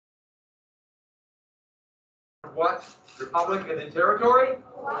What republic and then territory?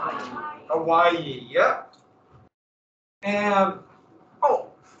 Hawaii, yep. And, oh,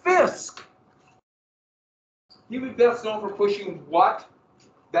 Fisk. He was best known for pushing what?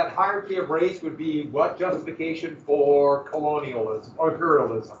 That hierarchy of race would be what justification for colonialism or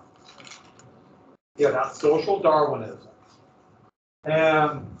imperialism? Yeah, that's social Darwinism.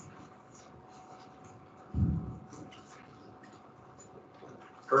 And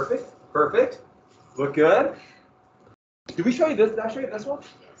perfect, perfect. Look good. Did we show you this? Did I show you this one?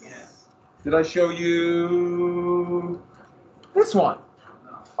 Yes. Did I show you this one?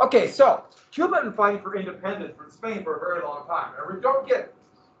 Okay, so Cuba had been fighting for independence from Spain for a very long time. And don't get it.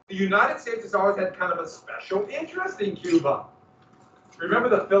 The United States has always had kind of a special interest in Cuba. Remember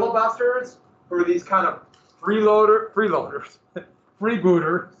the filibusters, who were these kind of freebooters,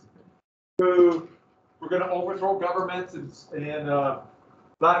 who were going to overthrow governments in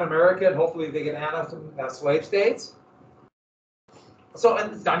Latin America, and hopefully they get annexed as slave states. So,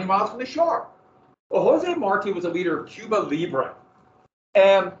 and it's 90 miles from the shore. Well, Jose Marti was a leader of Cuba Libre,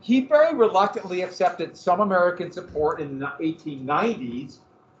 and he very reluctantly accepted some American support in the 1890s,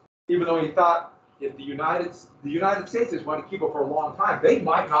 even though he thought if the United States has wanted Cuba for a long time, they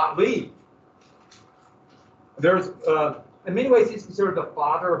might not leave. There's, in many ways, he's considered the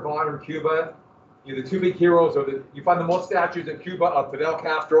father of modern Cuba. You know, the two big heroes are you find the most statues in Cuba of Fidel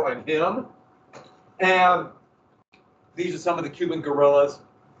Castro and him. And these are some of the Cuban guerrillas.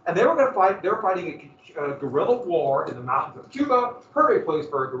 And they were going to fight, they were fighting a guerrilla war in the mountains of Cuba, perfect place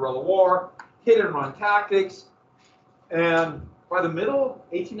for a guerrilla war, hit and run tactics. And by the middle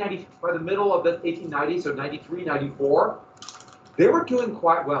of the 1890s, so 93, 94, they were doing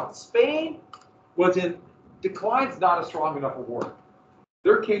quite well. Spain was in decline's not a strong enough a word.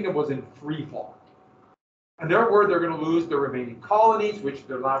 Their kingdom was in free fall. And they're worried they're going to lose their remaining colonies, which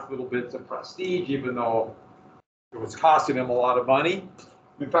their last little bits of prestige, even though it was costing them a lot of money.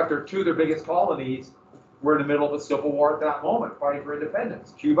 In fact, two of their biggest colonies were in the middle of a civil war at that moment, fighting for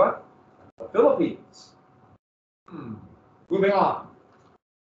independence. Cuba, the Philippines. Moving on.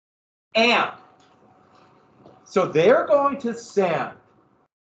 And so they're going to send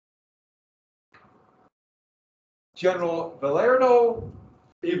General Valeriano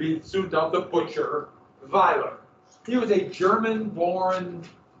Ibizunda the Butcher Weiler. He was a German-born,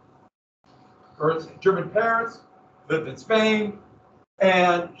 or German parents, lived in Spain,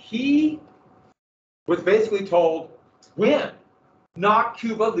 and he was basically told, win, knock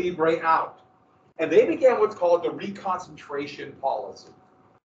Cuba Libre out. And they began what's called the reconcentration policy.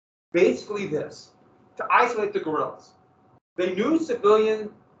 Basically this, to isolate the guerrillas. They knew civilian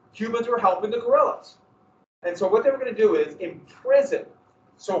Cubans were helping the guerrillas. And so what they were going to do is imprison,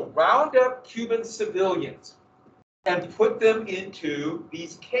 so round up Cuban civilians and put them into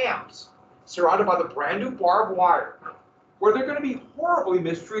these camps surrounded by the brand new barbed wire, where they're going to be horribly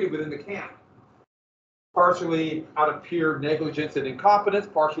mistreated within the camp. Partially out of pure negligence and incompetence,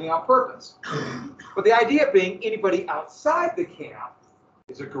 partially on purpose. But the idea being anybody outside the camp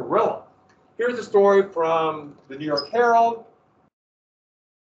is a guerrilla. Here's a story from the New York Herald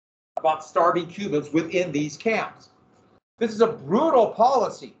about starving Cubans within these camps. This is a brutal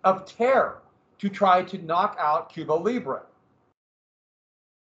policy of terror to try to knock out Cuba Libre.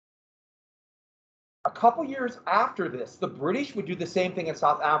 A couple years after this, the British would do the same thing in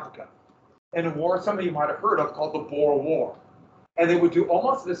South Africa, in a war some of you might have heard of called the Boer War. And they would do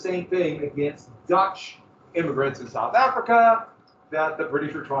almost the same thing against Dutch immigrants in South Africa that the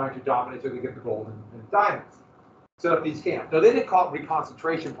British were trying to dominate so they get the gold and diamonds. Set up these camps. Now, they didn't call it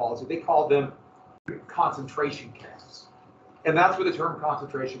reconcentration policy. They called them concentration camps. And that's where the term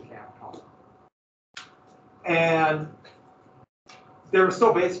concentration camp comes from. And they were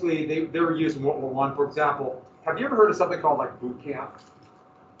still basically, they were used in World War I. For example, have you ever heard of something called like boot camp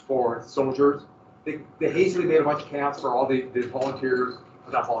for soldiers? They hastily made a bunch of camps for all the volunteers,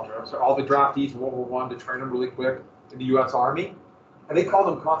 not volunteers, sorry, all the draftees in World War I to train them really quick in the U.S. Army. And they called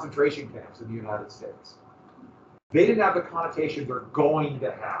them concentration camps in the United States. They didn't have the connotation they're going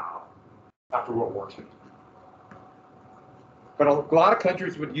to have after World War II. But a lot of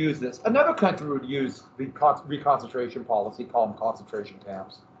countries would use this. Another country would use the reconcentration policy, call them concentration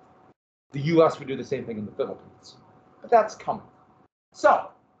camps. The U.S. would do the same thing in the Philippines. But that's coming. So,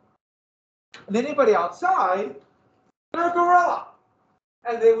 and anybody outside, they're a guerrilla.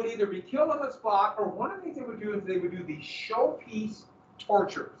 And they would either be killed on the spot, or one of the things they would do is they would do these showpiece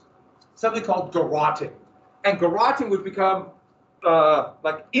tortures, something called garroting. And garroting would become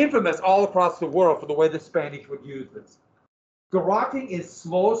like infamous all across the world for the way the Spanish would use this. Garroting is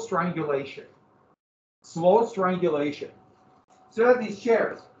slow strangulation. Slow strangulation. So you have these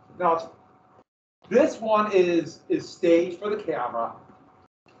chairs. Now, This one is staged for the camera.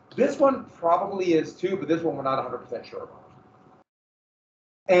 This one probably is too, but this one we're not 100% sure about.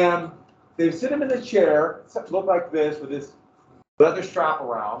 And they sit him in a chair, look like this, with this leather strap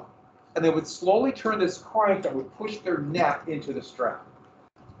around, and they would slowly turn this crank that would push their neck into the strap.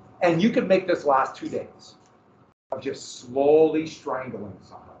 And you could make this last 2 days of just slowly strangling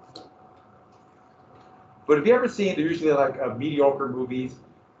someone. But have you ever seen, they're usually like mediocre movies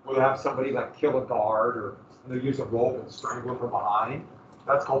where they have somebody like kill a guard, or they use a rope and strangle from behind?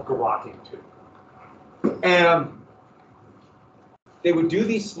 That's called garroting too. And they would do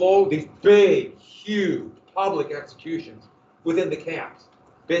these big, huge public executions within the camps,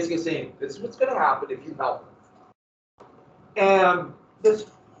 basically saying, this is what's going to happen if you help them. And this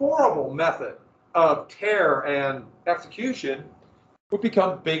horrible method of terror and execution would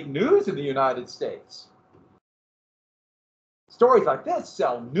become big news in the United States. Stories like this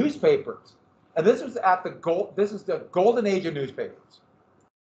sell newspapers. And this was this is the golden age of newspapers.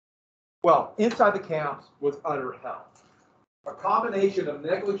 Well, inside the camps was utter hell. A combination of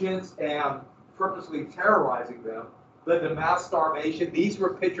negligence and purposely terrorizing them led to mass starvation. These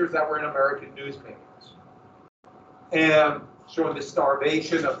were pictures that were in American newspapers, and showing the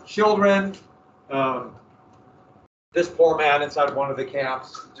starvation of children. This poor man inside one of the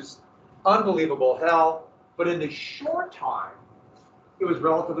camps, just unbelievable hell. But in the short time, it was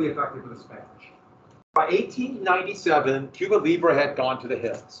relatively effective for the Spanish. By 1897, Cuba Libre had gone to the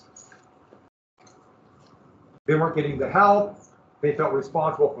hills. They weren't getting the help. They felt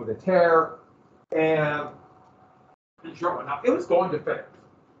responsible for the terror. And in short, now it was going to fail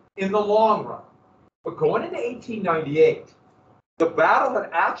in the long run. But going into 1898, the battle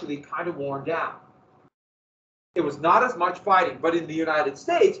had actually kind of worn down. It was not as much fighting, but in the United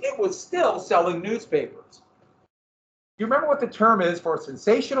States, it was still selling newspapers. You remember what the term is for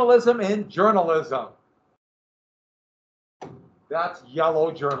sensationalism in journalism? That's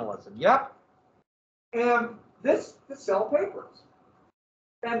yellow journalism. Yep. And this sell papers.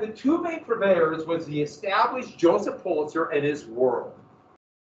 And the two main purveyors was the established Joseph Pulitzer and his World.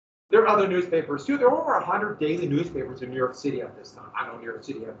 There are other newspapers too. There were over 100 daily newspapers in New York City at this time. I know New York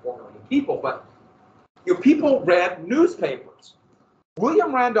City had 4 million people, but people read newspapers.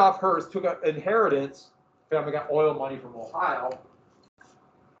 William Randolph Hearst took an inheritance, family got oil money from Ohio,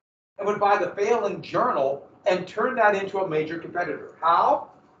 and would buy the failing journal and turn that into a major competitor. How?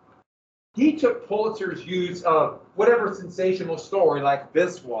 He took Pulitzer's use of whatever sensational story, like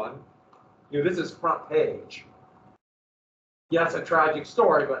this one. This is front page. Yes, a tragic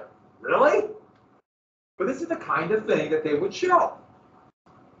story, but really? But this is the kind of thing that they would show.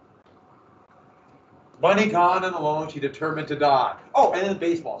 Money gone and alone, she determined to die. Oh, and then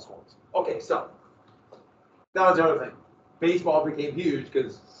baseball scores. Okay, so that was the other thing. Baseball became huge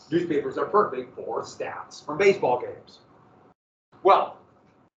because newspapers are perfect for stats from baseball games. Well,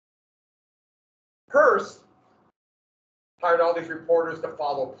 Hearst hired all these reporters to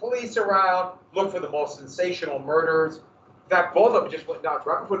follow police around, look for the most sensational murders. In fact, both of them just went nuts.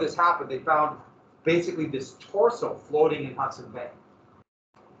 Right before this happened, they found basically this torso floating in Hudson Bay.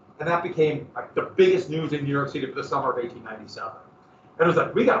 And that became like the biggest news in New York City for the summer of 1897. And it was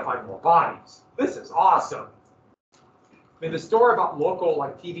like, we got to find more bodies. This is awesome. I mean, the story about local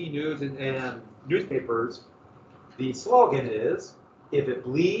TV news and newspapers, the slogan is, if it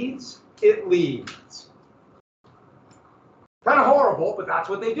bleeds, it leads. Kind of horrible, but that's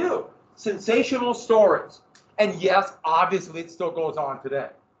what they do. Sensational stories. And yes, obviously, it still goes on today.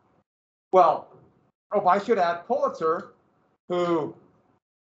 Well, I should add Pulitzer, who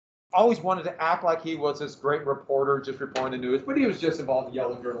always wanted to act like he was this great reporter just reporting the news, but he was just involved in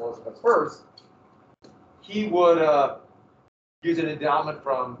yellow journalism at first. He would use an endowment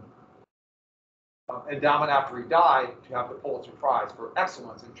after he died to have the Pulitzer Prize for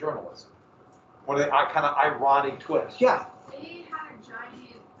excellence in journalism. One of the kind of ironic twists. Yeah. They had a giant,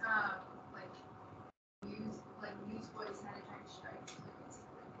 newsboys had a giant strike.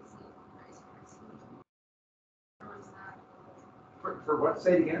 Or was that? For what?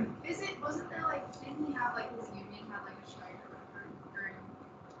 Say it again. Wasn't there didn't he have his union had a strike or whatever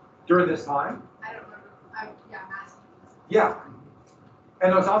during this time? I don't remember. I'm asking. Yeah.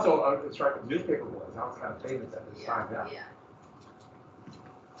 And there was also a strike of newspaper boys. That was kind of famous at this time. Yeah.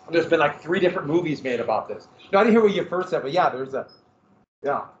 There's been 3 different movies made about this. No, I didn't hear what you first said, but yeah, there's and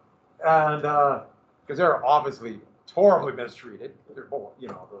because they're obviously horribly mistreated. They're both, the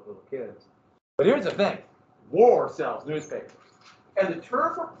little kids. But here's the thing: war sells newspapers, and the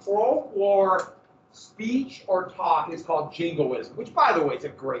term for pro-war speech or talk is called jingoism, which, by the way, is a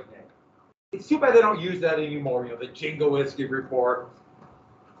great name. It's too bad they don't use that anymore. The Jingoistic report.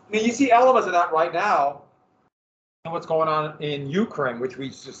 I mean, you see elements of that right now and what's going on in Ukraine, which we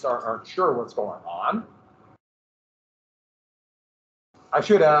just aren't sure what's going on. I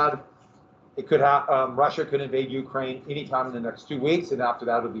should add, it could have Russia could invade Ukraine anytime in the next 2 weeks, and after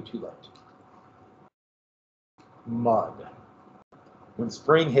that it'll be too late. Mud. When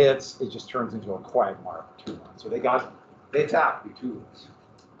spring hits, it just turns into a quagmire for 2 months. So they attacked in 2 weeks.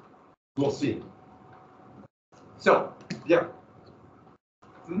 We'll see. So, yeah.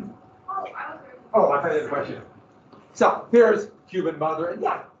 Oh, I had a question. So here's Cuban mother, and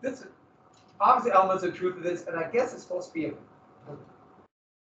yeah, this is obviously elements of truth of this, and I guess it's supposed to be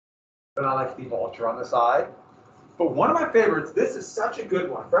but I like the vulture on the side. But one of my favorites, this is such a good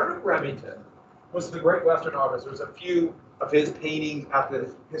one. Frederick Remington was the great Western artist. There's a few of his paintings at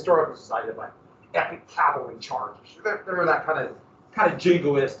the Historical Society of like epic cavalry charges. They're that kind of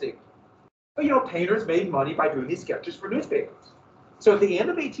jingoistic. But you know, painters made money by doing these sketches for newspapers. So at the end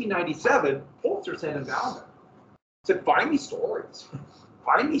of 1897, Pulitzer sent him down there. Said, find me stories,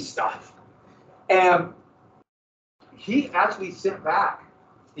 find me stuff. And he actually sent back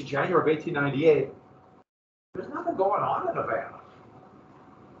in January of 1898, there's nothing going on in Havana.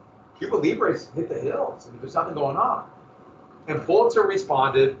 Cuba Libre's hit the hills, and there's nothing going on. And Pulitzer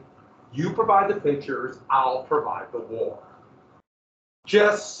responded, you provide the pictures, I'll provide the war.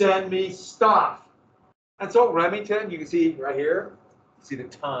 Just send me stuff. And so Remington, you can see right here, you see the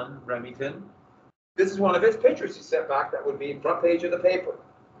ton, Remington. This is one of his pictures he sent back that would be front page of the paper.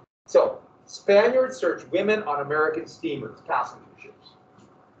 So, Spaniards search women on American steamers, passenger ships.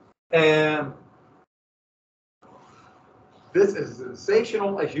 And this is as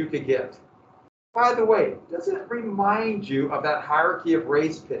sensational as you could get. By the way, doesn't it remind you of that hierarchy of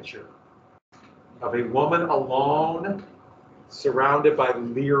race picture? Of a woman alone, surrounded by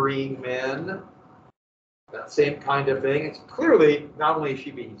leering men? That same kind of thing. It's clearly, not only is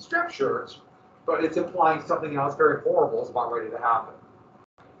she being strip shirts, but it's implying something else very horrible is about ready to happen.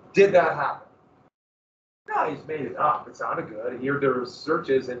 Did that happen? No, he's made it up. It sounded good. Here there were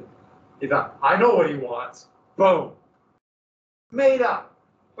searches, and he thought, I know what he wants. Boom. Made up.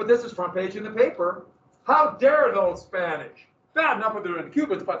 But this is front page in the paper. How dare those Spanish? Bad enough that they're in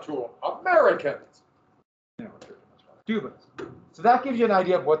Cubans, but to Americans. Cubans. So that gives you an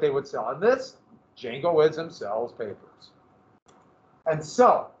idea of what they would sell. And this, jingoism sells papers. And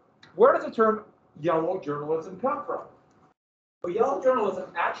so, where does the term yellow journalism come from? Well, yellow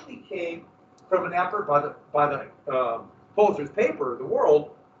journalism actually came from an effort by the Pulitzer's paper, The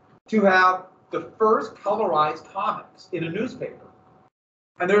World, to have the first colorized comics in a newspaper.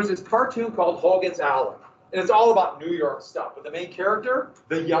 And there's this cartoon called Hogan's Alley. And it's all about New York stuff. But the main character,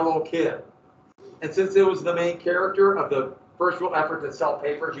 the yellow kid. And since it was the main character of the first real effort to sell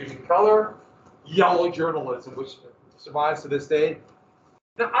papers using color, yellow journalism, which survives to this day.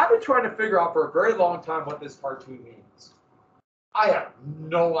 Now, I've been trying to figure out for a very long time what this cartoon means. I have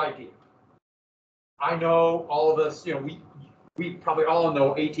no idea. I know all of us, you know, we probably all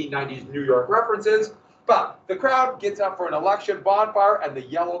know 1890s New York references, but the crowd gets up for an election bonfire and the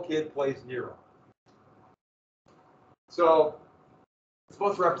yellow kid plays Nero. So it's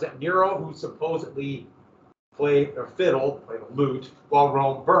supposed to represent Nero, who supposedly played a fiddle, played a lute, while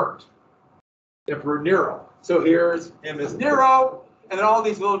Rome burnt. Emperor Nero. So here's him as Nero, and then all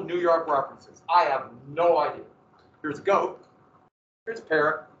these little New York references. I have no idea. Here's a goat. Here's a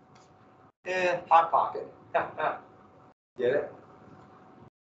parrot. Hot pocket. Get it?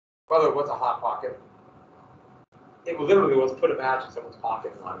 By the way, what's a hot pocket? It literally was put a match in someone's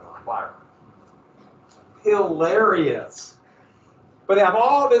pocket and light it on fire. Hilarious. But they have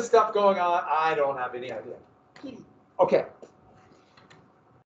all this stuff going on. I don't have any idea. Okay.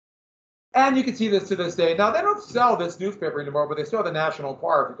 And you can see this to this day. Now, they don't sell this newspaper anymore, but they still have the National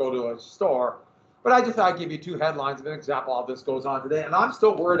Enquirer if you go to a store. But I just thought I'd give you two headlines of an example of how this goes on today. And I'm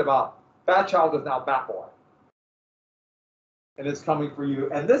still worried about Bad Child is now Bat Boy. And it's coming for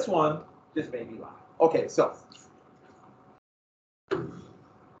you. And this one just made me laugh. Okay, so.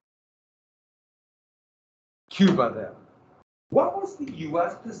 Cuba then. What was the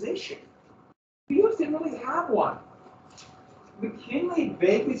U.S. position? The U.S. didn't really have one. McKinley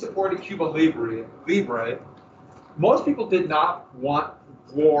vaguely supported Cuba Libre. Most people did not want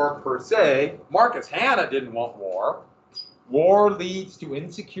war per se. Marcus Hanna didn't want war. War leads to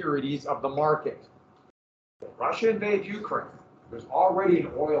insecurities of the market. If Russia invades Ukraine, there's already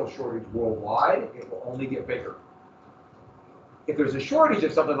an oil shortage worldwide. It will only get bigger. If there's a shortage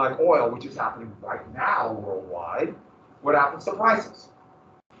of something like oil, which is happening right now worldwide, what happens to prices?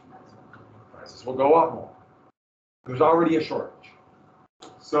 Prices will go up more. There's already a shortage.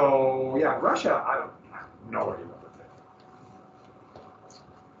 So, yeah, Russia, I have no idea what they're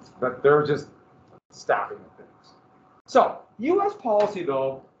thinking. But they're just stopping at things. So, U.S. policy,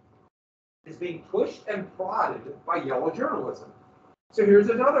 though, is being pushed and prodded by yellow journalism. So here's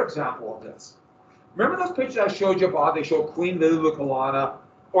another example of this. Remember those pictures I showed you about? They show Queen Liliuokalani,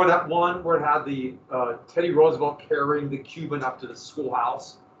 or that one where it had the Teddy Roosevelt carrying the Cuban up to the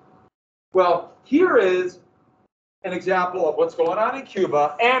schoolhouse? Well, here is an example of what's going on in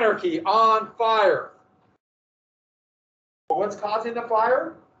Cuba. Anarchy on fire. But what's causing the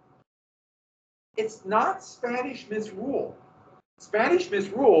fire? It's not Spanish misrule. Spanish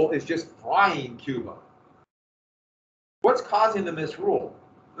misrule is just frying Cuba. What's causing the misrule?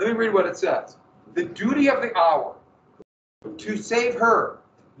 Let me read what it says. The duty of the hour to save her,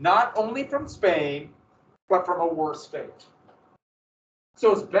 not only from Spain, but from a worse fate.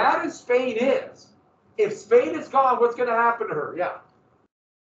 So as bad as Spain is, if Spain is gone, what's going to happen to her? Yeah.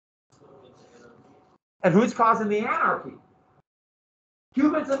 And who's causing the anarchy?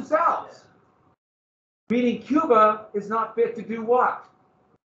 Cubans themselves. Meaning Cuba is not fit to do what?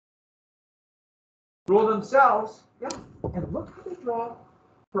 Rule themselves. Yeah. And look how they draw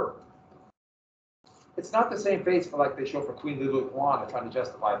her. It's not the same face for like they show for Queen Liliuokalani trying to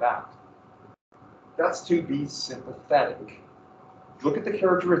justify that. That's to be sympathetic. Look at the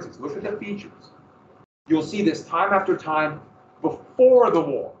characteristics. Look at the features. You'll see this time after time before the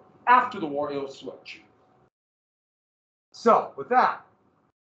war. After the war, it'll switch. So, with that.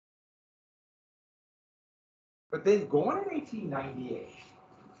 But then going in 1898,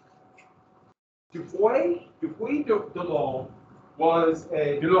 Dupuy Delhomme was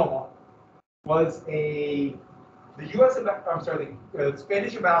the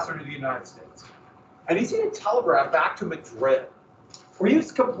Spanish ambassador to the United States. And he sent a telegram back to Madrid where he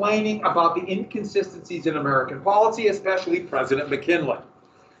was complaining about the inconsistencies in American policy, especially President McKinley.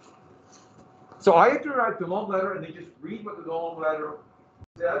 So I had to write the Delhomme letter, and they just read what the Delhomme letter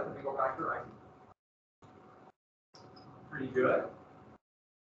says. Let me go back to writing. Pretty good.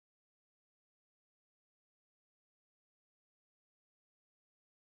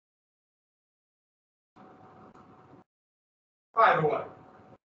 By the way,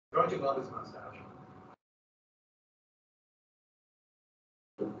 don't you love his mustache?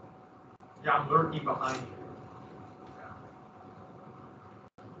 Yeah, I'm lurking behind you.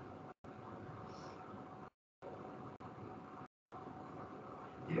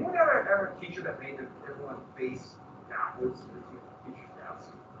 You know ever a teacher that made everyone face backwards for teacher desk?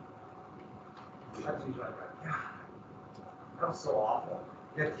 That teacher like that. Yeah. That was so awful.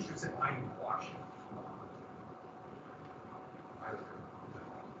 You had teachers sit behind you watching.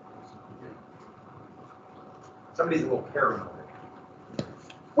 Somebody's a little paranoid.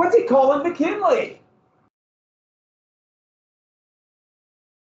 What's he calling McKinley?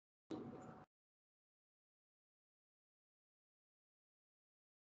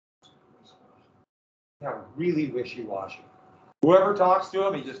 Yeah, really wishy-washy. Whoever talks to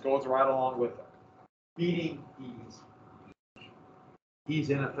him, he just goes right along with it. Meaning he's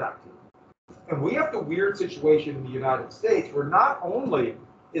ineffective. And we have the weird situation in the United States where not only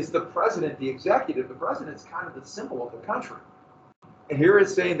is the president the executive, the president's kind of the symbol of the country. And here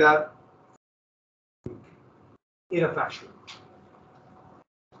it's saying that ineffectual.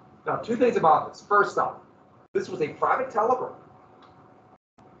 Now, two things about this. First off, this was a private telegram.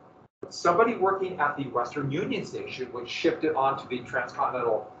 Somebody working at the Western Union Station, which shipped it onto the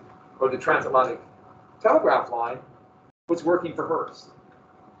transcontinental or the transatlantic telegraph line, was working for Hearst.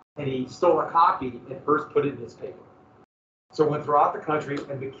 And he stole a copy and Hearst put it in his paper. So it went throughout the country,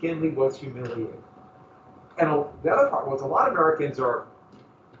 and McKinley was humiliated. And the other part was a lot of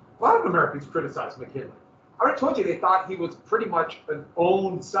Americans criticized McKinley. I already told you they thought he was pretty much an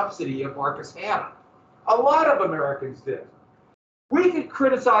own subsidy of Marcus Hanna. A lot of Americans did. We could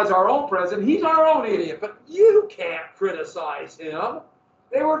criticize our own president. He's our own idiot, but you can't criticize him.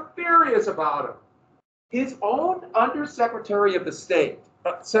 They were furious about him. His own undersecretary of the state,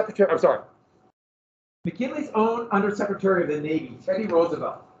 McKinley's own undersecretary of the Navy, Teddy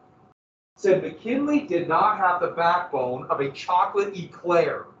Roosevelt, said McKinley did not have the backbone of a chocolate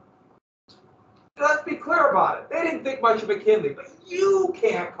eclair. Let's be clear about it. They didn't think much of McKinley, but you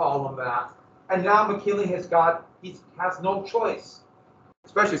can't call him that. And now McKinley has no choice.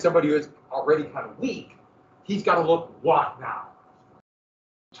 Especially somebody who is already kind of weak. He's got to look what now?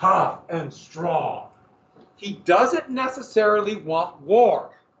 Tough and strong. He doesn't necessarily want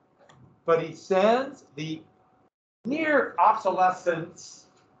war, but he sends the near obsolescence,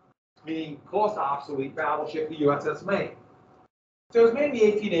 meaning close to obsolete battleship, the USS Maine. So it was made in the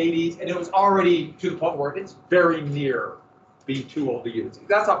 1880s, and it was already to the point where it's very near being too old to use.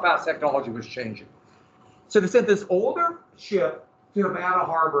 That's how fast technology was changing. So they sent this older ship to Havana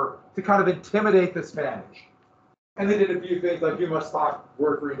Harbor to kind of intimidate the Spanish. And they did a few things like, you must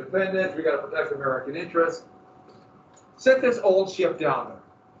work for independence, we got to protect American interests. Sent this old ship down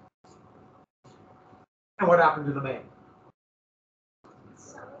there. And what happened to the Maine?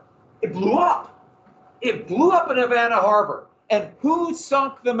 It blew up. It blew up in Havana Harbor. And who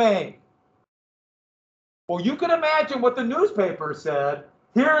sunk the Maine? Well, you can imagine what the newspaper said.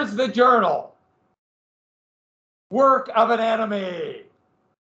 Here's the journal. Work of an enemy.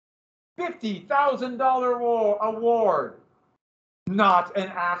 $50,000 award. Not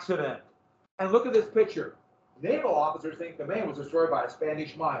an accident. And look at this picture. Naval officers think the Maine was destroyed by a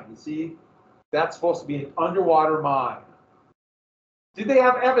Spanish mine. You see, that's supposed to be an underwater mine. Did they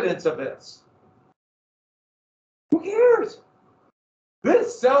have evidence of this? Who cares?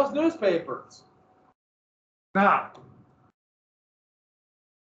 This sells newspapers. Now,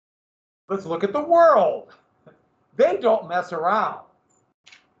 let's look at the world. They don't mess around.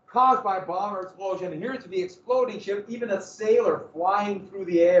 Caused by bomb or explosion. And here's the exploding ship, even a sailor flying through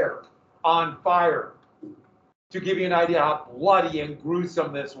the air on fire. To give you an idea how bloody and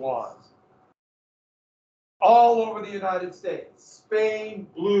gruesome this was. All over the United States. Spain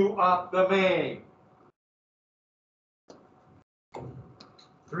blew up the Maine.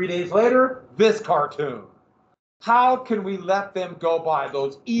 3 days later, this cartoon. How can we let them go by?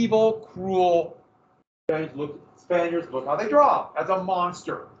 Those evil, cruel Spaniards, look how they draw, as a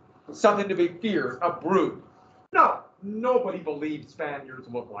monster. Something to be feared, a brute. No, nobody believes Spaniards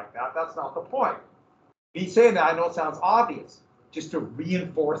look like that. That's not the point. Me saying that, I know it sounds obvious, just to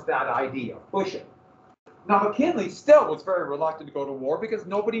reinforce that idea, push it. Now, McKinley still was very reluctant to go to war because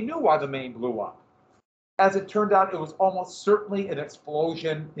nobody knew why the Maine blew up. As it turned out, it was almost certainly an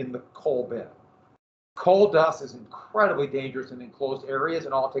explosion in the coal bin. Coal dust is incredibly dangerous in enclosed areas,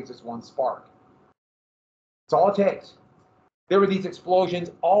 and all it takes is one spark. That's all it takes. There were these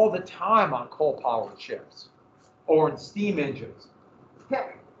explosions all the time on coal-powered ships or in steam engines.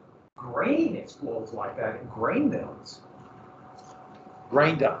 Heck, grain explodes like that in grain mills.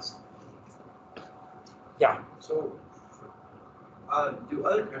 Grain dust. Yeah. So, do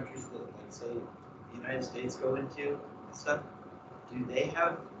other countries that, like, say, the United States go into and stuff, do they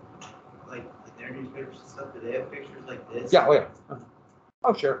have, like their newspapers and stuff, do they have pictures like this? Yeah, oh yeah.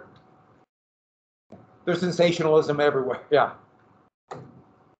 Oh, sure. There's sensationalism everywhere, yeah.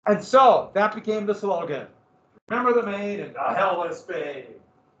 And so, that became the slogan. Remember the Maine and the hell with Spain.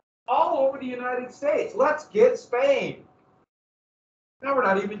 All over the United States. Let's get Spain. Now we're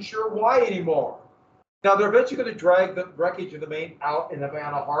not even sure why anymore. Now they're eventually going to drag the wreckage of the Maine out in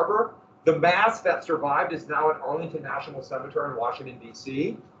Havana Harbor. The mass that survived is now at Arlington National Cemetery in Washington,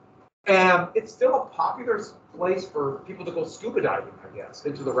 D.C. And it's still a popular place for people to go scuba diving, I guess,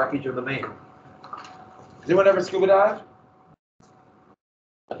 into the wreckage of the Maine. Has anyone ever scuba dived?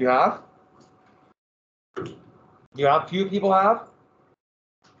 You have? You have? Few people have?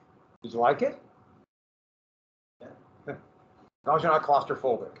 Did you like it? Yeah. As long as you're not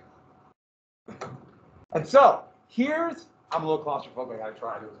claustrophobic. And so, I'm a little claustrophobic, I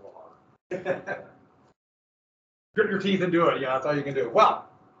tried, it was a little hard. Grit your teeth and do it, yeah, that's all you can do. Well,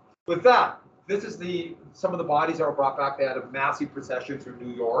 with that, this is some of the bodies that were brought back. They had a massive procession through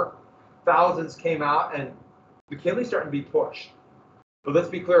New York. Thousands came out, and McKinley's starting to be pushed. But let's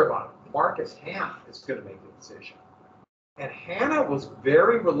be clear about it. Marcus Hanna is going to make the decision. And Hanna was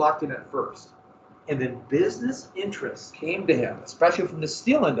very reluctant at first. And then business interests came to him, especially from the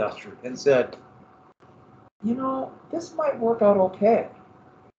steel industry, and said, you know, this might work out okay.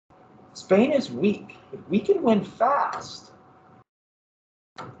 Spain is weak. If we can win fast.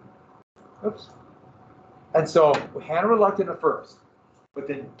 Oops. And so Hanna reluctant at first, but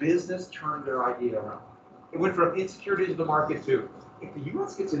then business turned their idea around. It went from insecurity to the market to, if the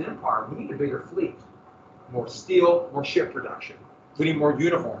U.S. gets an empire, we need a bigger fleet. More steel, more ship production. We need more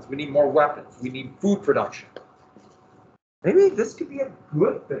uniforms. We need more weapons. We need food production. Maybe this could be a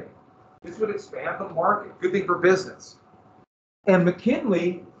good thing. This would expand the market. Good thing for business. And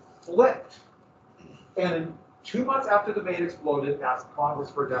McKinley flipped. And 2 months after the Maine exploded, asked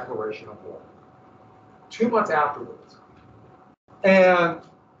Congress for a declaration of war. 2 months afterwards.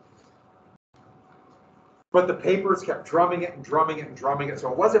 But the papers kept drumming it and drumming it and drumming it,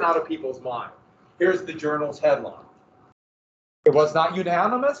 so it wasn't out of people's mind. Here's the journal's headline. It was not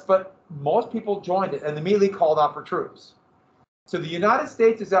unanimous, but most people joined it and immediately called out for troops. So the United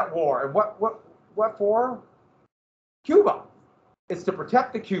States is at war, and what for? Cuba. It's to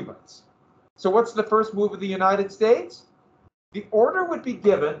protect the Cubans. So what's the first move of the United States? The order would be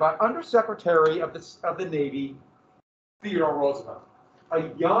given by Undersecretary of the Navy, Theodore Roosevelt, a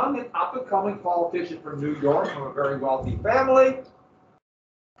young and up-and-coming politician from New York, from a very wealthy family,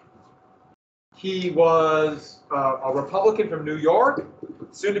 He was a Republican from New York,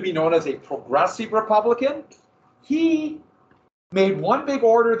 soon to be known as a progressive Republican. He made one big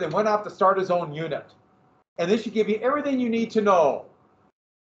order, then went out to start his own unit. And this should give you everything you need to know.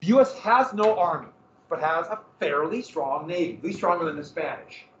 The U.S. has no army, but has a fairly strong navy, at least stronger than the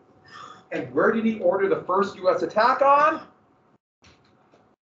Spanish. And where did he order the first U.S. attack on?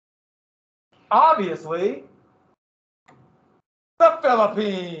 Obviously, the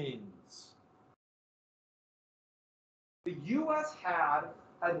Philippines. The U.S. had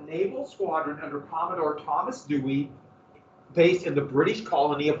a naval squadron under Commodore Thomas Dewey based in the British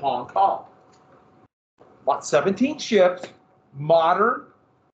colony of Hong Kong. About 17 ships, modern,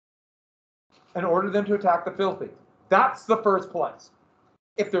 and ordered them to attack the Philippines. That's the first place.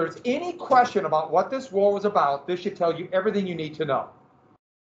 If there's any question about what this war was about, this should tell you everything you need to know.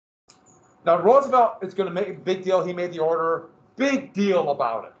 Now, Roosevelt is going to make a big deal. He made the order, big deal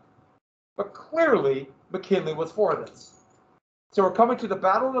about it. But clearly, McKinley was for this. So we're coming to the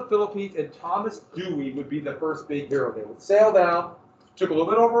Battle of the Philippines, and Thomas Dewey would be the first big hero. They would sail down, took a little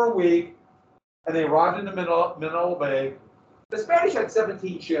bit over a week, and they arrived in the Manila Bay. The Spanish had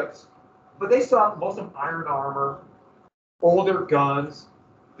 17 ships, but they still had most of them iron armor, older guns.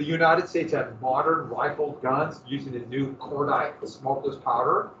 The United States had modern rifled guns using the new cordite smokeless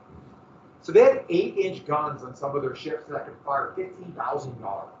powder. So they had 8-inch guns on some of their ships that could fire 15,000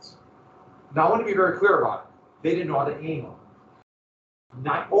 yards. Now I want to be very clear about it. They didn't know how to aim them.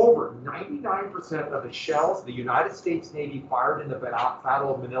 Over 99% of the shells the United States Navy fired in the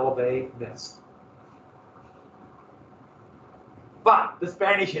Battle of Manila Bay missed. But the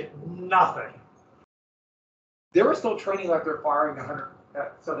Spanish hit nothing. They were still training like they're firing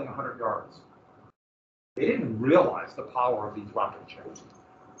something 100 yards. They didn't realize the power of these rocket ships.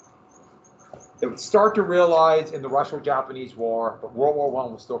 They would start to realize in the Russo-Japanese War, but World War I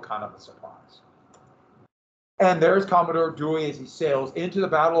was still kind of a surprise. And there's Commodore Dewey as he sails into the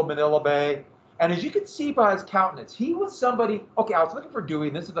Battle of Manila Bay. And as you can see by his countenance, he was somebody, okay, I was looking for Dewey,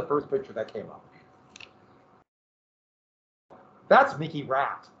 and this is the first picture that came up. That's Mickey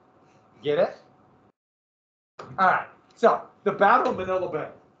Rat. Get it? All right, so the Battle of Manila Bay.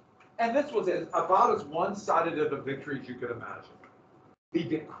 And this was about as one-sided of a victory as you could imagine. The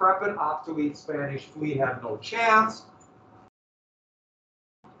decrepit, obsolete Spanish fleet had no chance.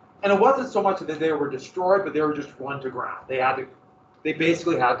 And it wasn't so much that they were destroyed, but they were just run to ground. They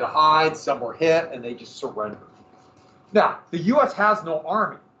basically had to hide. Some were hit, and they just surrendered. Now, the U.S. has no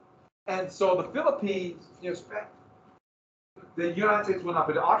army. And so the Philippines, the United States went up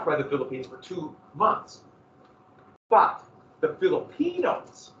and occupied the Philippines for 2 months. But the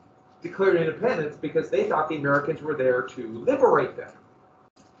Filipinos declared independence because they thought the Americans were there to liberate them.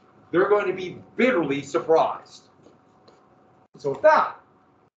 They're going to be bitterly surprised. So with that,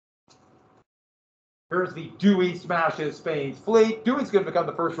 here's the Dewey smashes Spain's fleet. Dewey's going to become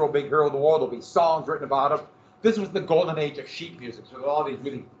the first real big hero of the war. There'll be songs written about him. This was the golden age of sheet music, so there are all these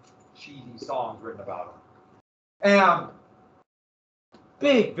really cheesy songs written about him. And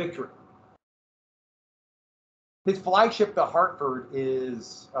big victory. His flagship, the Hartford,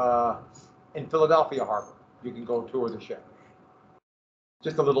 is in Philadelphia Harbor. You can go tour the ship.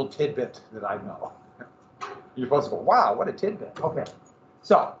 Just a little tidbit that I know. You're supposed to go, wow, what a tidbit. Okay.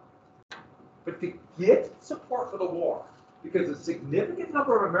 So, but to get support for the war, because a significant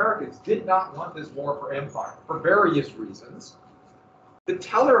number of Americans did not want this war for empire, for various reasons, the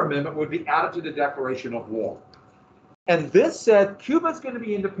Teller Amendment would be added to the Declaration of War. And this said Cuba's going to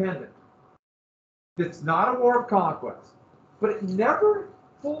be independent. It's not a war of conquest. But it never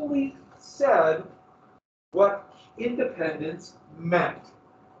fully said what independence meant.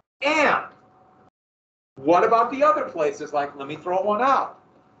 And what about the other places? Like, let me throw one out.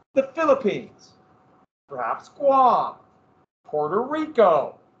 The Philippines, perhaps Guam, Puerto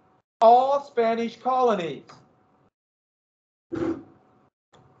Rico, all Spanish colonies.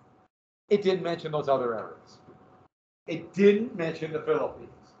 It didn't mention those other areas. It didn't mention the Philippines,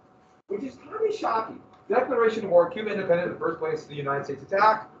 which is kind of shocking. Declaration of War, Cuba independent, the first place the United States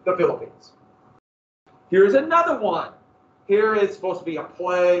attack, the Philippines. Here's another one. Here is supposed to be a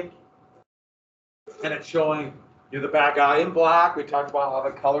plague, and it's showing the bad guy in black. We talked about all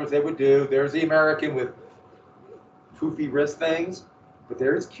the colors they would do. There's the American with poofy wrist things, but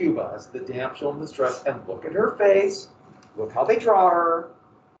there's Cuba as the damsel in distress, and look at her face. Look how they draw her.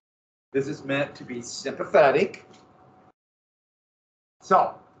 This is meant to be sympathetic.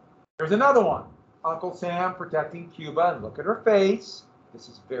 So, there's another one. Uncle Sam protecting Cuba, and look at her face. This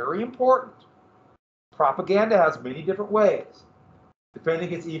is very important. Propaganda has many different ways, defending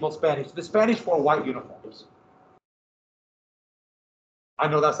against evil Spanish. The Spanish wore white uniforms. I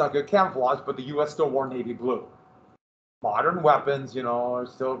know that's not good camouflage, but the U.S. still wore navy blue. Modern weapons, are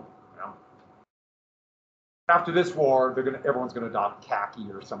still, after this war, everyone's gonna adopt khaki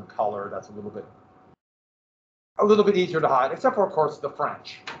or some color that's a little bit easier to hide, except for, of course, the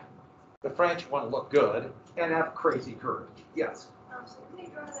French. The French want to look good and have crazy courage. Yes. So they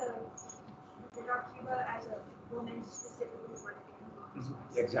draw Cuba as a woman specifically working.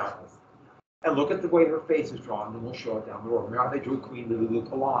 Exactly. And look at the way her face is drawn, and we'll show it down the road. Remember how they drew Queen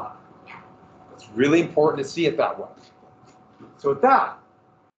Lululemon? It's really important to see it that way. So the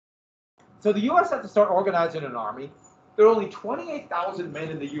U.S. had to start organizing an army. There are only 28,000 men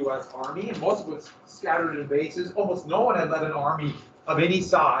in the U.S. Army, and most of it was scattered in bases. Almost no one had led an army of any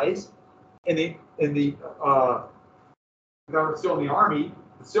size that were still in the Army.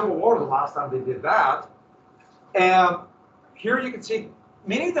 The Civil War was the last time they did that. And here you can see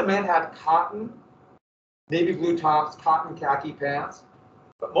many of the men had cotton, navy blue tops, cotton khaki pants.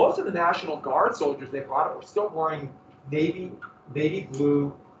 But most of the National Guard soldiers they brought were still wearing navy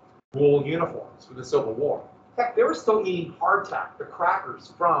blue wool uniforms for the Civil War. In fact, they were still eating hardtack, the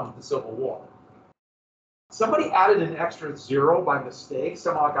crackers from the Civil War. Somebody added an extra 0 by mistake.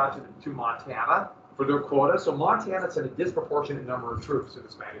 Somehow got to Montana for their quota. So Montana sent a disproportionate number of troops to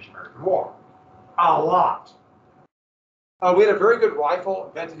the Spanish-American War. A lot. We had a very good rifle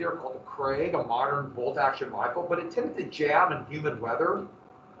invented here called the Craig, a modern bolt-action rifle, but it tended to jam in humid weather.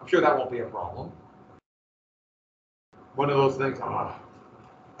 I'm sure that won't be a problem. One of those things.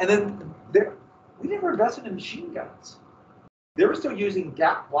 And then we never invested in machine guns. They were still using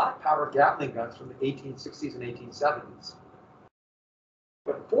black powder Gatling guns from the 1860s and 1870s.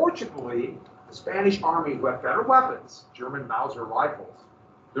 But fortunately, the Spanish army who had better weapons, German Mauser rifles,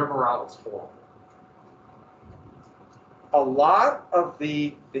 their morale was horrible. A lot of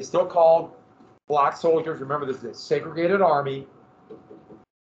they still called black soldiers, remember this is a segregated army.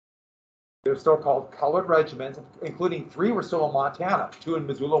 They're still called colored regiments, including 3 were still in Montana, 2 in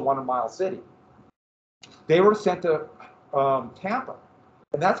Missoula, 1 in Miles City. They were sent to Tampa,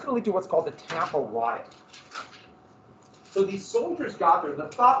 and that's going to lead to what's called the Tampa riot. So these soldiers got there. The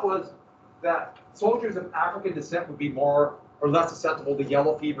thought was that soldiers of African descent would be more or less susceptible to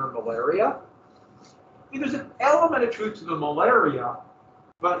yellow fever and malaria. I mean, there's an element of truth to the malaria,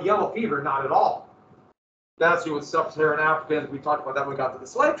 but yellow fever, not at all. That's with sub-Saharan Africans. We talked about that when we got to the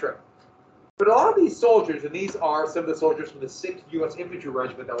slave trade. But a lot of these soldiers, and these are some of the soldiers from the 6th U.S. Infantry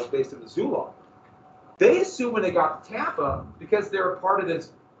Regiment that was based in Missoula, they assumed when they got to Tampa, because they were part of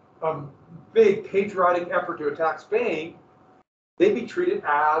this big patriotic effort to attack Spain, they'd be treated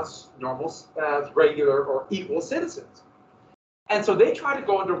as regular or equal citizens. And so they tried to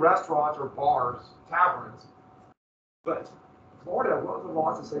go into restaurants or bars, taverns. But Florida, what were the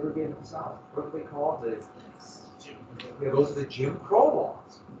laws that segregated the South? What do they call it? Those are the Jim Crow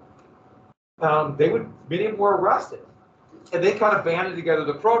laws. Many of them were arrested. And they kind of banded together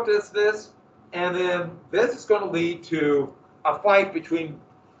to protest this. And then this is going to lead to a fight between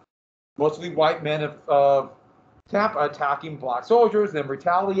mostly white men of Tampa attacking black soldiers, then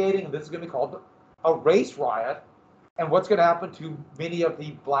retaliating, and this is going to be called a race riot. And what's going to happen to many of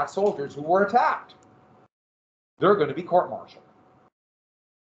the black soldiers who were attacked? They're going to be court-martialed.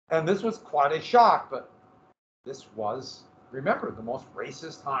 And this was quite a shock, but this was, remember, the most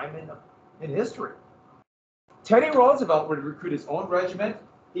racist time in history. Teddy Roosevelt would recruit his own regiment.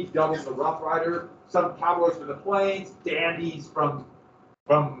 He doubled the Rough Rider, some cowboys from the plains, dandies from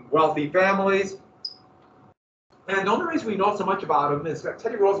wealthy families. And the only reason we know so much about him is that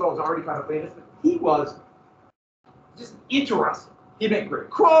Teddy Roosevelt was already kind of famous, but he was just interesting. He made great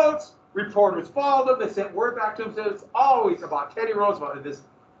quotes, reporters followed him, they sent word back to him, said it's always about Teddy Roosevelt and this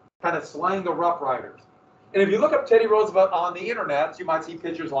kind of slang the Rough Riders. And if you look up Teddy Roosevelt on the internet, you might see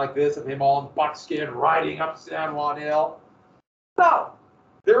pictures like this of him all in buckskin riding up San Juan Hill. No,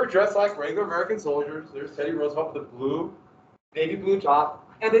 they were dressed like regular American soldiers. There's Teddy Roosevelt with a navy blue top,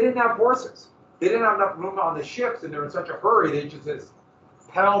 and they didn't have horses. They didn't have enough room on the ships, and they were in such a hurry. They just this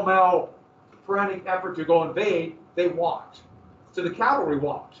pell-mell, frantic effort to go invade. They walked. So the cavalry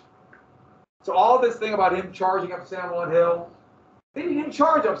walked. So all this thing about him charging up San Juan Hill, they didn't even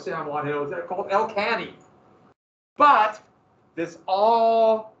charge up San Juan Hill. It was called El Caney. But this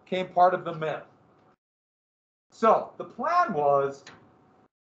all came part of the myth. So the plan was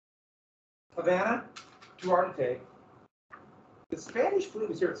Havana, too hard to take. The Spanish fleet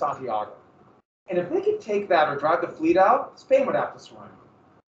was here at Santiago. And if they could take that or drive the fleet out, Spain would have to surrender.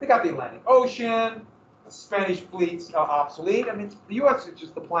 They got the Atlantic Ocean, the Spanish fleet's obsolete. I mean, the U.S. is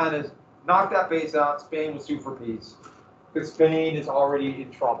just, the plan is knock that base out, Spain will sue for peace. Because Spain is already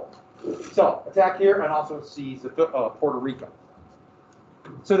in trouble. So, attack here and also seize Puerto Rico.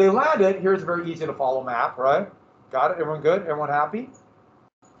 So they landed. Here's a very easy to follow map, right? Got it? Everyone good? Everyone happy?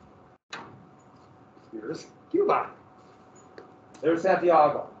 Here's Cuba. There's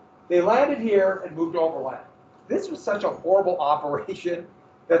Santiago. They landed here and moved overland. This was such a horrible operation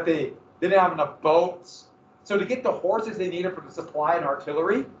that they didn't have enough boats. So to get the horses they needed for the supply and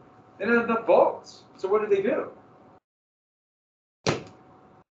artillery, they didn't have enough boats. So what did they do?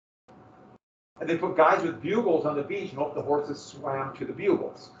 And they put guys with bugles on the beach and hoped the horses swam to the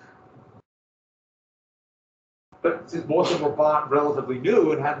bugles. But since most of them were bought relatively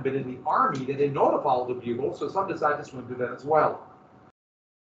new and hadn't been in the army, they didn't know to follow the bugles, so some decided to swim to Venezuela.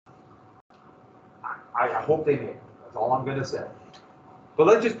 I hope they made it. That's all I'm going to say. But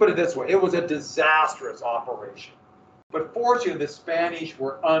let's just put it this way. It was a disastrous operation. But fortunately, the Spanish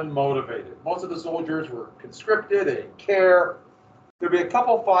were unmotivated. Most of the soldiers were conscripted. They didn't care. There'll be a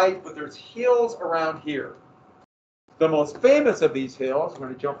couple fights, but there's hills around here. The most famous of these hills, we're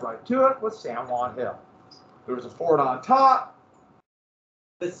going to jump right to it, was San Juan Hill. There was a fort on top.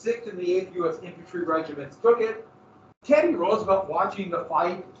 The 6th and the 8th U.S. Infantry Regiments took it. Teddy Roosevelt, watching the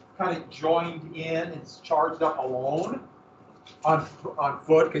fight, kind of joined in and charged up alone on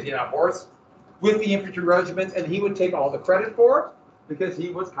foot, because he had a horse, with the infantry regiments, and he would take all the credit for it because he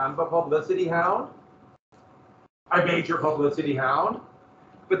was kind of a publicity hound, a major publicity hound.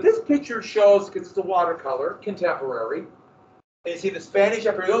 But this picture shows, because it's a watercolor, contemporary, and you see the Spanish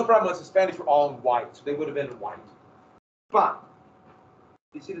up here. The only problem was the Spanish were all in white, so they would have been in white. But,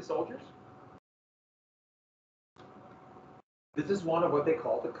 do you see the soldiers? This is one of what they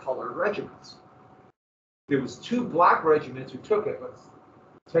call the colored regiments. There was 2 black regiments who took it, but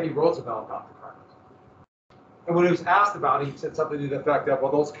Teddy Roosevelt got the credit. And when he was asked about it, he said something to the effect of,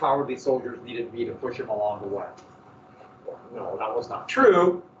 well, those cowardly soldiers needed me to push him along the way. Well, no, that was not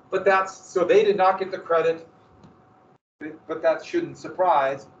true, but so they did not get the credit, but that shouldn't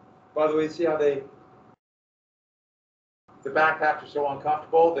surprise. By the way, see how the backpacks are so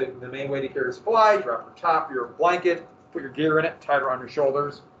uncomfortable? The main way to carry supplies, wrap on top of your blanket, put your gear in it, tie it around your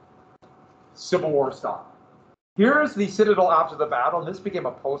shoulders. Civil War style. Here's the citadel after the battle, and this became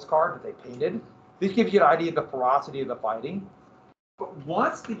a postcard that they painted. This gives you an idea of the ferocity of the fighting. But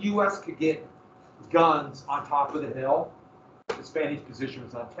once the U.S. could get guns on top of the hill, the Spanish position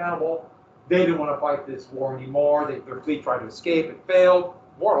was untenable. They didn't want to fight this war anymore. Their fleet tried to escape. It failed.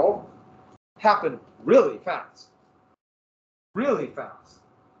 War over. Happened really fast. Really fast.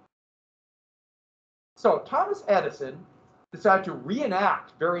 So Thomas Edison decided to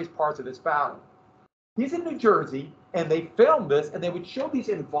reenact various parts of this battle. He's in New Jersey, and they filmed this, and they would show these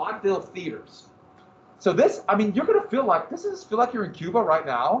in vaudeville theaters. So this, I mean, you're going to feel like you're in Cuba right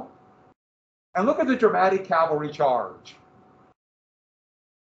now. And look at the dramatic cavalry charge.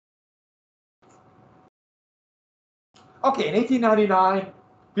 Okay, in 1899,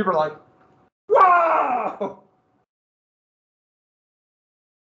 people are like, wow!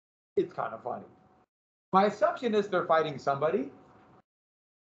 It's kind of funny. My assumption is they're fighting somebody.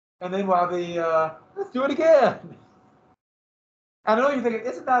 And then while let's do it again. And I know you're thinking,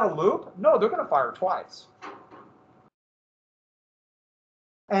 isn't that a loop? No, they're going to fire twice.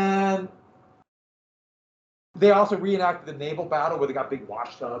 And they also reenacted the naval battle where they got big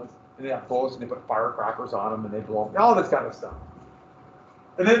wash tubs and they have boats and they put firecrackers on them and they blow them, all this kind of stuff.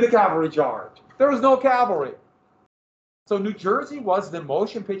 And then the cavalry charge. There was no cavalry. So New Jersey was the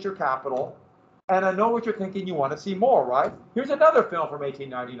motion picture capital. And I know what you're thinking, you want to see more, right? Here's another film from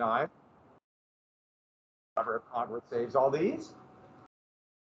 1899. Congress saves all these.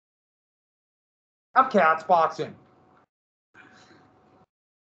 Of cats boxing.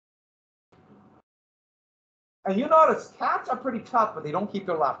 And you notice cats are pretty tough, but they don't keep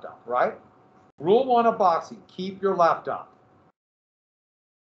their left up, right? Rule 1 of boxing, keep your left up.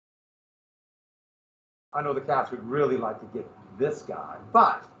 I know the cats would really like to get this guy,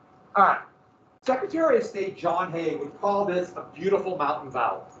 but, all right. Secretary of State John Hay would call this a beautiful mountain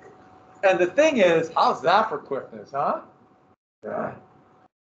valley. And the thing is, how's that for quickness, huh? Yeah.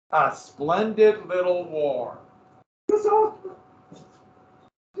 A splendid little war. So,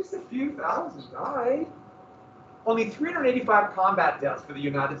 just a few thousand died. Only 385 combat deaths for the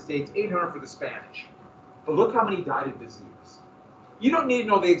United States, 800 for the Spanish. But look how many died of disease. You don't need to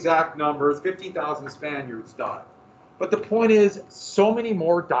know the exact numbers. 15,000 Spaniards died. But the point is, so many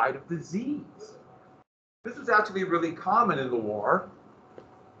more died of disease. This was actually really common in the war.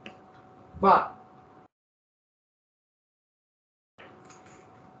 But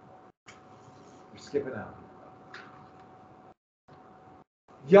we're skipping out.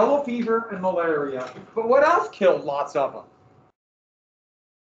 Yellow fever and malaria. But what else killed lots of them?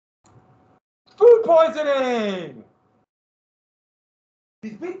 Food poisoning.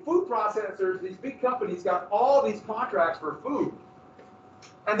 These big food processors, these big companies got all these contracts for food.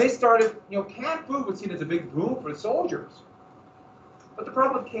 And they started, canned food was seen as a big boom for the soldiers. But the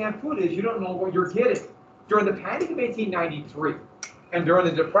problem with canned food is you don't know what you're getting. During the Panic of 1893, and during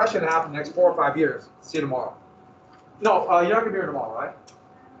the Depression that happened the next 4 or 5 years, see you tomorrow. No, you're not going to be here tomorrow, right?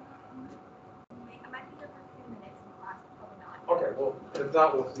 I might be here for a few minutes in class, probably not. Okay, well, if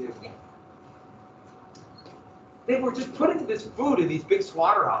not, we'll see you. They were just putting this food in these big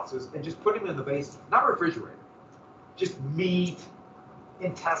slaughterhouses and just putting them in the basement, not refrigerated. Just meat,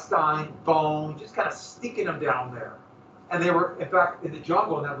 intestine, bone, just kind of sticking them down there. And they were, in fact, in the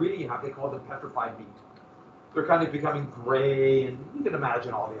jungle, in that reading you have, they called them petrified meat. They're kind of becoming gray, and you can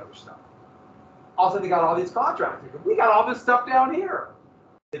imagine all the other stuff. Also, they got all these contracts. We got all this stuff down here.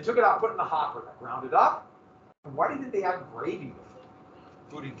 They took it out, put it in the hopper, they ground it up. And why didn't they have gravy with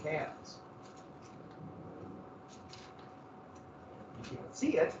it? Food in cans. You can't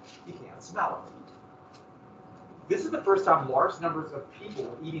see it, you can't smell it. This is the first time large numbers of people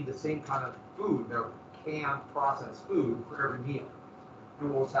were eating the same kind of food, their canned processed food, for every meal. And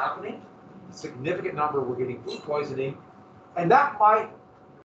what was happening? A significant number were getting food poisoning, and that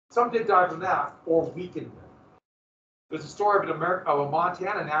some did die from that, or weakened them. There's a story of a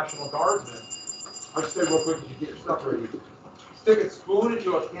Montana National Guardsman. I'll just say real quick, as you get your stuff ready. Stick a spoon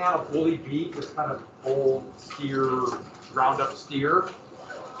into a can of bully beef, this kind of old steer, ground up steer.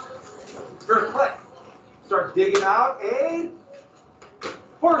 Here's a click. Start digging out a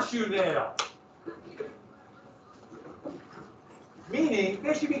horseshoe nail. Meaning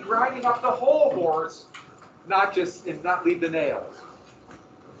they should be grinding up the whole horse, not leave the nails.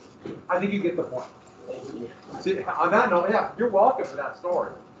 I think you get the point. See, on that note, yeah, you're welcome for that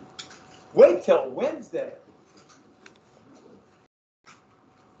story. Wait till Wednesday.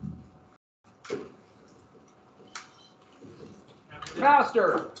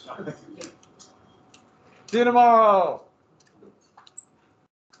 Master. See you tomorrow.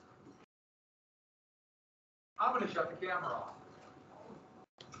 I'm going to shut the camera off.